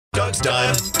Doug's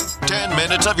Dime. 10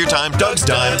 minutes of your time, Doug's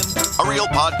Dime. A real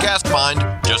podcast find.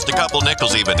 Just a couple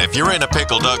nickels even. If you're in a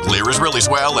pickle, Doug Lear is really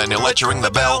swell and he'll let you ring the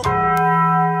bell.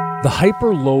 The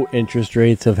hyper low interest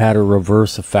rates have had a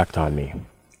reverse effect on me.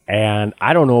 And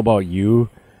I don't know about you,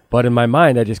 but in my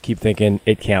mind, I just keep thinking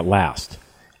it can't last.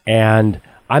 And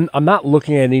I'm not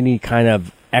looking at any kind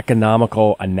of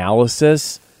economical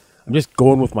analysis. I'm just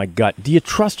going with my gut. Do you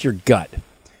trust your gut?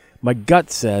 My gut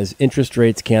says interest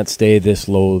rates can't stay this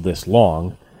low this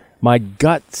long. My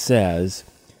gut says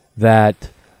that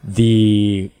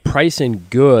the price in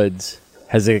goods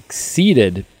has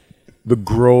exceeded the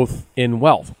growth in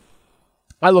wealth.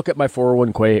 I look at my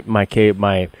 401k,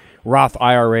 my Roth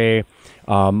IRA,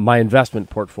 my investment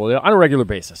portfolio on a regular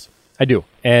basis. I do.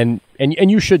 And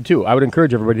you should too. I would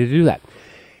encourage everybody to do that.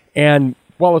 And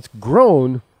while it's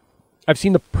grown, I've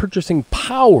seen the purchasing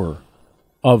power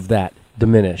of that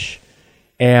diminish.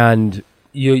 And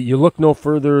you look no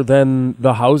further than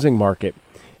the housing market.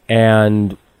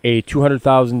 And a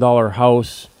 $200,000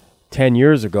 house 10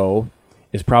 years ago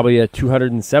is probably a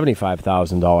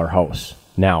 $275,000 house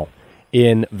now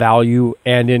in value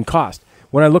and in cost.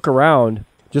 When I look around,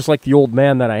 just like the old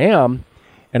man that I am,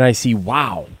 and I see,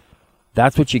 wow,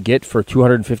 that's what you get for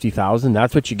 $250,000.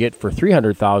 That's what you get for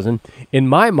 $300,000. In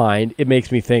my mind, it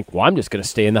makes me think, well, I'm just going to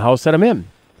stay in the house that I'm in.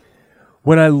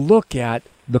 When I look at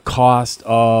the cost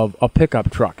of a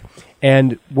pickup truck,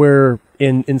 and where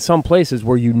in some places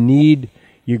where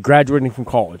you're graduating from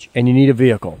college and you need a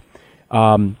vehicle,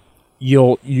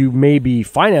 you may be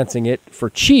financing it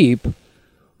for cheap,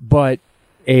 but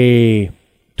a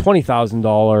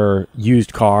 $20,000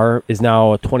 used car is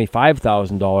now a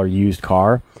 $25,000 used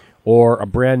car, or a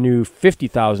brand new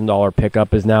 $50,000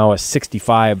 pickup is now a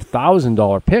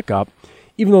 $65,000 pickup.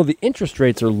 Even though the interest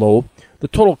rates are low, the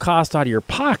total cost out of your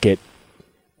pocket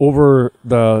over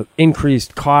the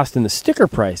increased cost in the sticker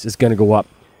price is going to go up.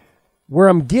 Where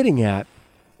I'm getting at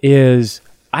is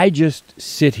I just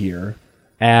sit here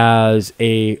as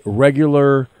a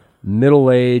regular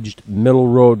middle-aged,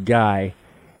 middle-road guy,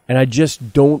 and I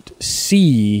just don't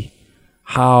see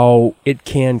how it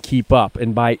can keep up.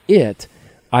 And by it,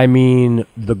 I mean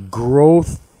the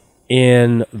growth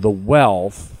in the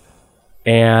wealth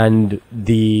and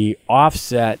the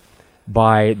offset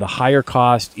by the higher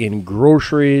cost in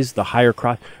groceries, the higher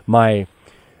cost. My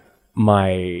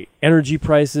energy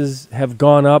prices have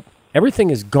gone up. Everything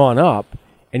has gone up.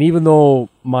 And even though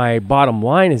my bottom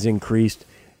line has increased,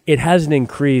 it hasn't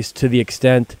increased to the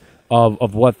extent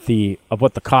of what the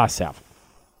costs have.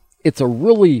 It's a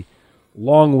really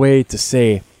long way to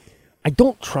say I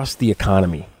don't trust the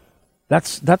economy.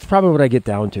 That's probably what I get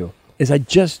down to, is I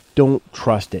just don't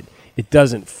trust it. It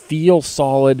doesn't feel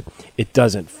solid. It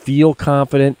doesn't feel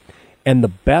confident. And the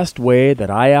best way that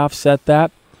I offset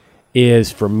that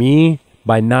is, for me,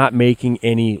 by not making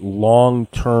any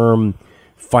long-term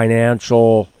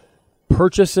financial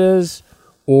purchases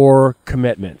or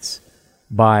commitments,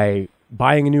 by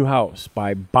buying a new house,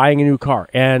 by buying a new car.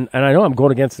 And I know I'm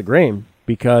going against the grain,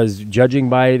 because judging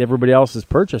by everybody else's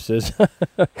purchases,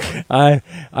 I'm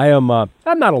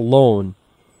not alone,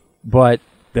 but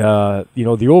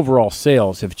the overall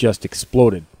sales have just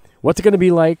exploded. What's it going to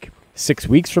be like 6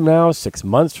 weeks from now, 6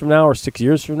 months from now, or 6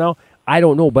 years from now? I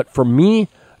don't know. But for me,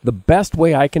 the best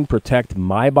way I can protect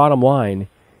my bottom line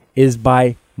is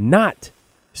by not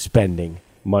spending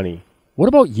money. What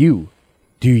about you?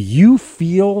 Do you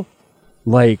feel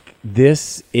like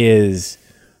this is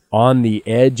on the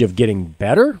edge of getting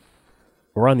better,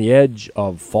 or on the edge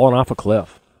of falling off a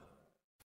cliff?